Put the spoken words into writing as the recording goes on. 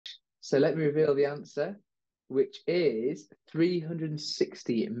So let me reveal the answer, which is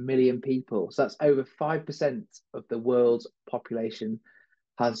 360 million people. So that's over 5% of the world's population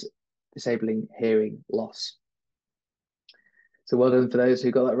has disabling hearing loss. So well done for those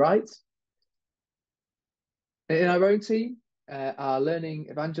who got that right. In our own team, our learning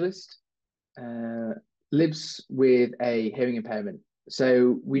evangelist lives with a hearing impairment.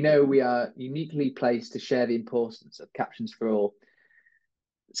 So we know we are uniquely placed to share the importance of Captions for All.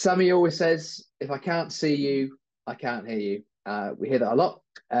 Sammy always says, if I can't see you, I can't hear you. We hear that a lot.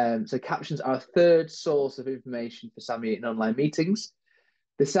 So captions are a third source of information for Sammy in online meetings.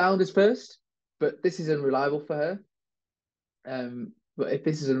 The sound is first, but this is unreliable for her. But if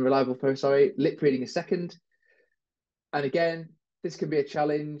this is unreliable for her, sorry, lip reading is second. And again, this can be a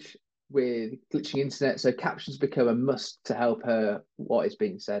challenge with glitching internet. So captions become a must to help her what is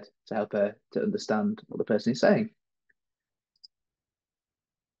being said, to help her to understand what the person is saying.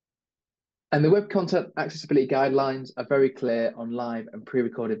 And the web content accessibility guidelines are very clear on live and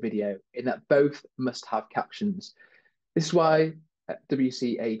pre-recorded video in that both must have captions. This is why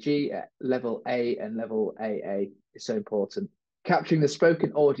WCAG at level A and level AA is so important. Capturing the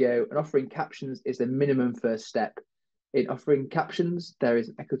spoken audio and offering captions is the minimum first step. In offering captions, there is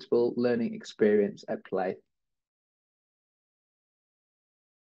an equitable learning experience at play.